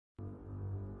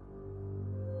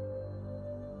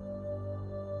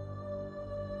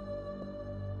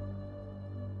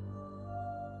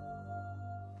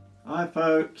Hi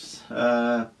folks,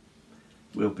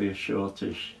 will be a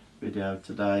shortish video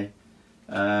today.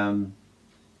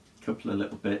 Couple of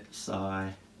little bits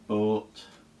I bought.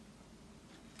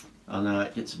 I know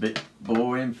it gets a bit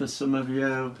boring for some of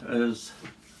you as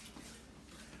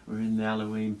we're in the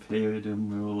Halloween period and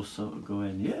we're all sort of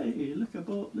going, yay, look, I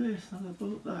bought this and I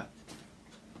bought that.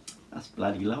 That's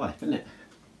bloody life, isn't it?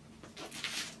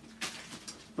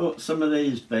 But some of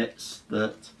these bits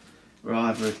that were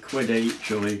either a quid each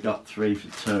or you got 3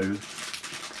 for 2.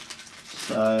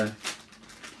 So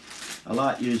I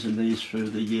like using these through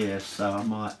the year, so I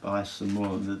might buy some more.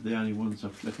 And they're the only ones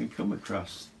I've flipping come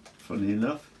across, funny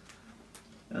enough.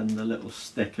 And the little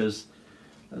stickers,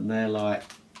 and they're like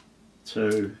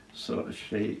 2 sort of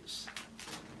sheets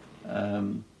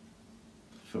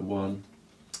for one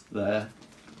there,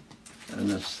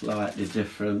 and a slightly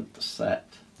different set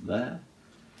there.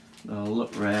 And I'll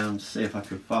look around, see if I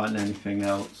can find anything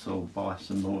else or buy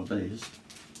some more of these.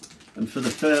 And for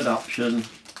the third option,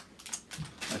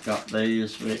 I got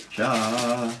these, which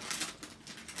are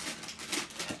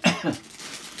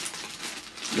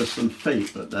just some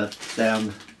feet, but they're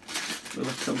down. Will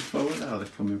they come forward? Oh, they're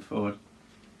coming forward.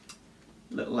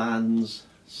 Little hands,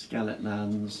 skeleton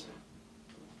hands,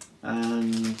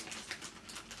 and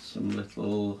some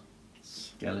little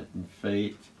skeleton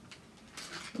feet.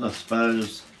 And I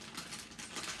suppose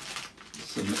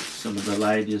some of the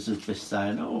ladies have been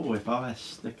saying, oh, if I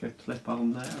stick a clip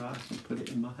on there, I can put it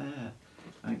in my hair.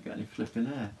 I ain't got any flipping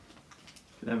hair.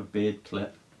 Could have a beard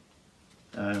clip.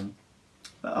 But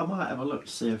I might have a look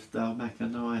to see if they'll make a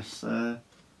nice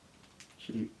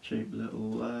cheap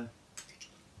little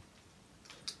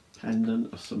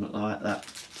pendant or something like that.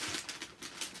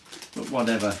 But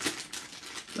whatever,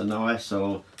 they're nice,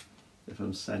 or if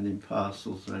I'm sending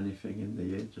parcels or anything in the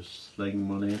year, just sling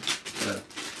money in. So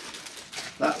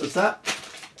that was that.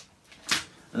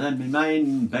 And then my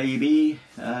main baby,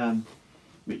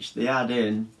 which they had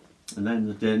in and then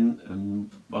they didn't,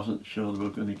 and wasn't sure they were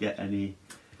going to get any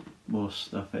more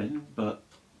stuff in, but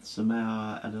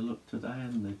somehow I had a look today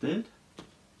and they did.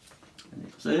 And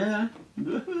it's there.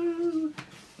 Woohoo!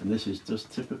 And this is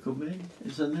just typical me,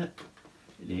 isn't it?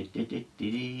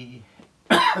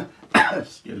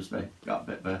 Excuse me, got a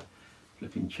bit of a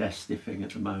flipping chesty thing at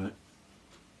the moment.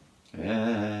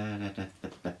 And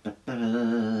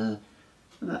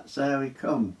that's how we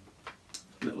come.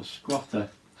 Little squatter.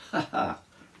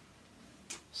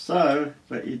 So,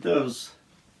 but he does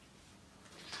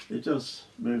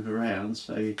move around,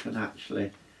 so you can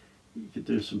actually, you could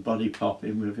do some body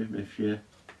popping with him if you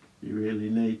really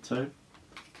need to.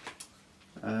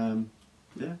 Yeah,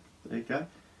 there you go.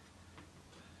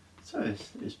 So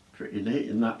it's pretty neat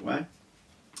in that way.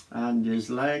 And his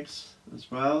legs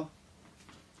as well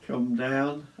come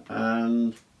down,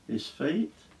 and his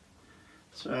feet.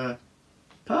 So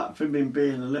apart from him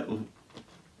being a little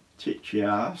titchy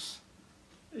ass,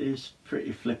 he's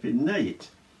pretty flipping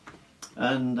neat.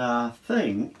 And I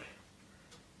think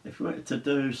if we wanted to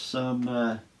do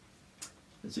some,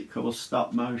 is it called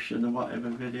stop motion or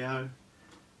whatever video,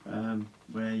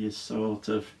 where you sort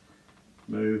of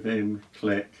move him,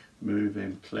 click, move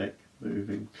him, click, move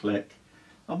him, click,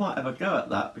 I might have a go at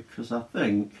that, because I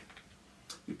think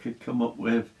you could come up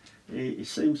with, he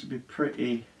seems to be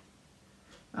pretty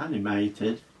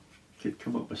animated, you could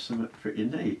come up with something pretty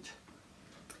neat.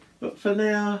 But for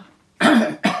now,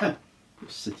 just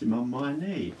sit him on my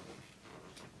knee.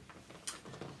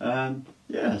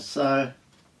 Yeah, so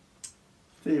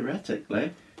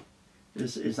theoretically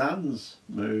his hands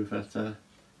move at a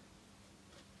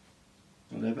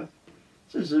whatever.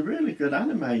 So it's a really good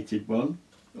animated one.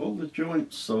 All the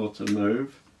joints sort of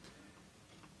move.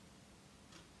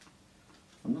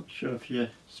 I'm not sure if you're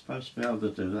supposed to be able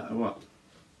to do that or what,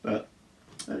 but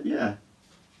yeah,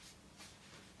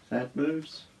 head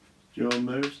moves, jaw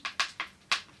moves.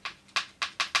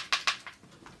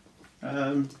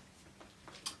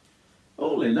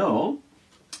 All in all,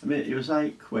 I mean, it was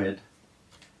 8 quid.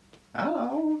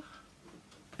 Hello!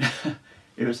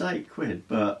 It was 8 quid,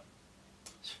 but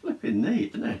it's flipping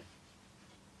neat, isn't it?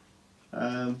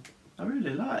 I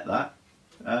really like that.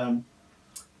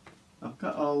 I've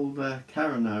got old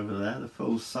Karen over there, the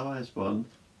full size one.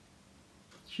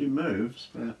 She moves,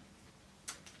 but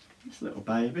this little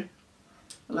baby,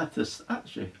 I'll have to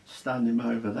actually stand him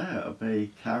over there. It'll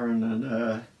be Karen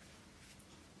and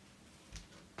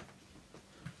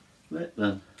Lit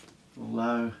then.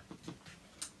 Although,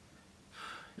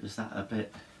 is that a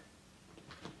bit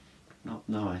not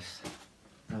nice?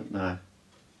 Don't know.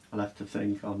 I'll have to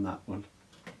think on that one.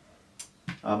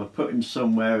 Either put him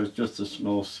somewhere as just a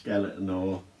small skeleton,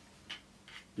 or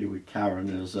do with Karen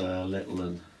as a little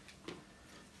and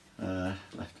I'll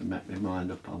have to make my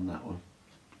mind up on that one.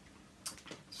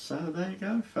 So there you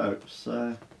go, folks. It's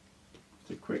a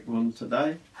quick one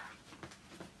today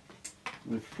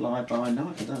with Fly By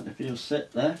Night. I don't know if you'll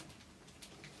sit there,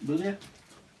 will you?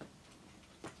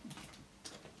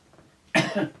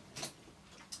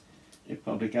 You'll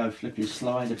probably go flippy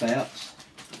slide about.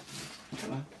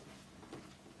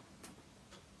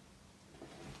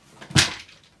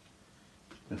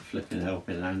 A flipping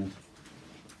helping hand.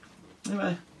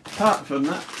 Anyway, apart from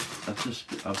that, I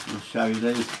will show you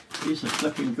these. These are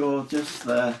flipping gorgeous.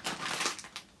 They're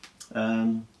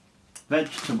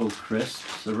vegetable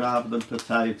crisps, so rather than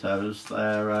potatoes,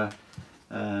 they're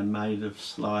made of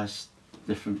sliced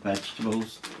different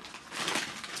vegetables,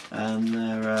 and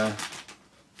they're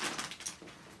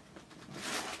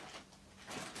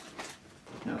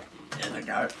oh, here we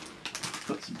go.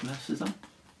 Put some glasses on.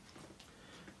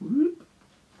 Whoop.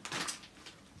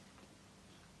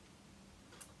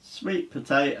 Sweet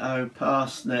potato,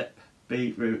 parsnip,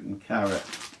 beetroot and carrot.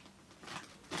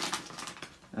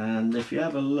 And if you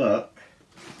have a look,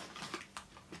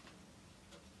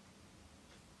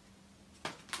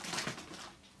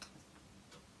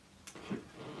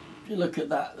 if you look at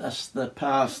that, that's the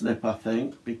parsnip, I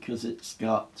think, because it's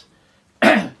got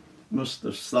must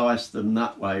have sliced them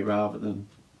that way rather than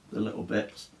the little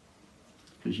bits,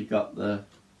 because you got the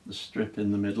strip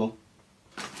in the middle.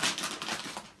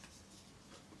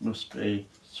 Must be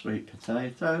sweet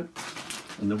potato.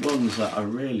 And the ones that I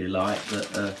really like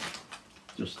that are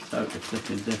just totally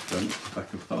flipping different, if I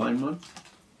can find one,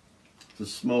 the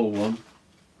small one,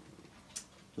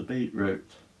 the beetroot.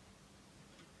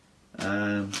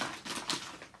 There's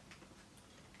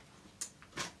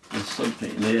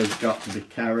something in here that's got to be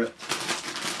carrot,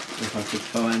 if I could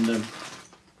find them.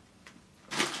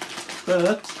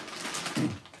 But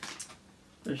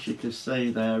as you can see,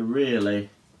 they're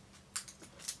really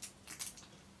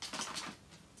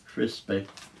crispy,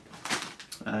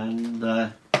 and they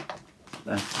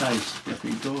taste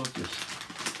flipping gorgeous.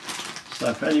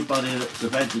 So if anybody that's a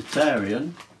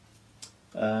vegetarian,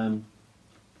 they're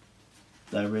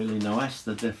really nice.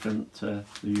 They're different to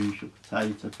the usual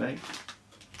potato thing,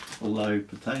 although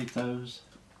potatoes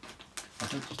are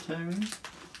vegetarian,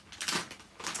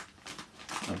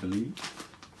 I believe.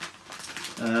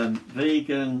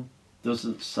 Vegan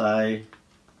doesn't say,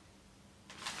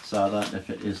 so I don't know if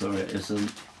it is or it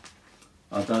isn't.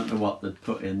 I don't know what they'd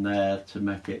put in there to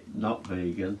make it not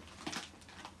vegan.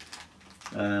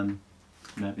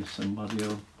 Maybe somebody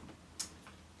will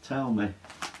tell me,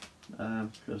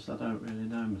 because I don't really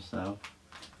know myself.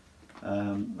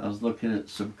 I was looking at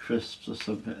some crisps or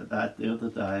something like that the other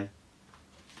day,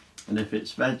 and if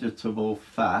it's vegetable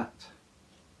fat,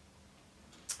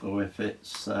 or if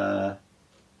it's that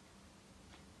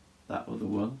other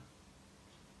one,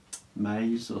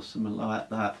 maize or something like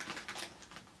that,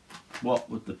 what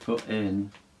would they put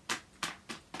in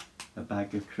a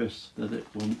bag of crisps that it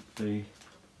wouldn't be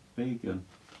vegan?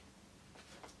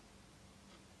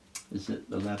 Is it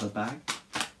the leather bag?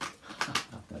 I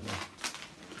don't know.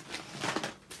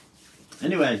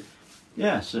 Anyway,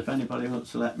 yes, if anybody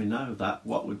wants to let me know that,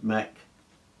 what would make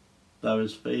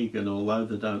those vegan, although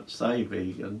they don't say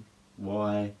vegan,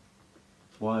 why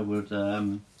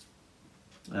would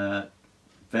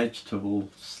vegetable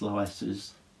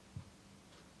slices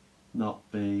not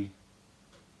be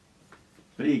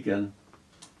vegan?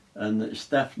 And it's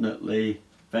definitely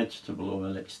vegetable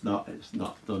oil. It's not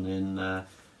done in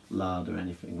lard or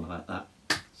anything like that.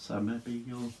 So maybe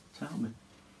you'll tell me.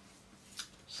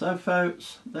 So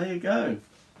folks, there you go.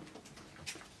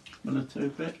 One or two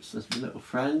bits. There's my little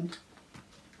friend.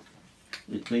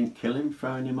 It didn't kill him,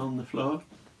 throwing him on the floor.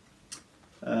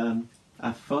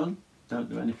 Have fun. Don't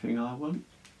do anything I want.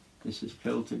 This is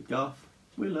Kilted Goth.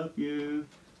 We love you.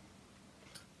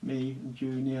 Me and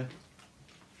Junior.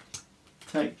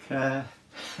 Take care.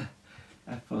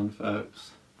 Have fun,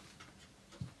 folks.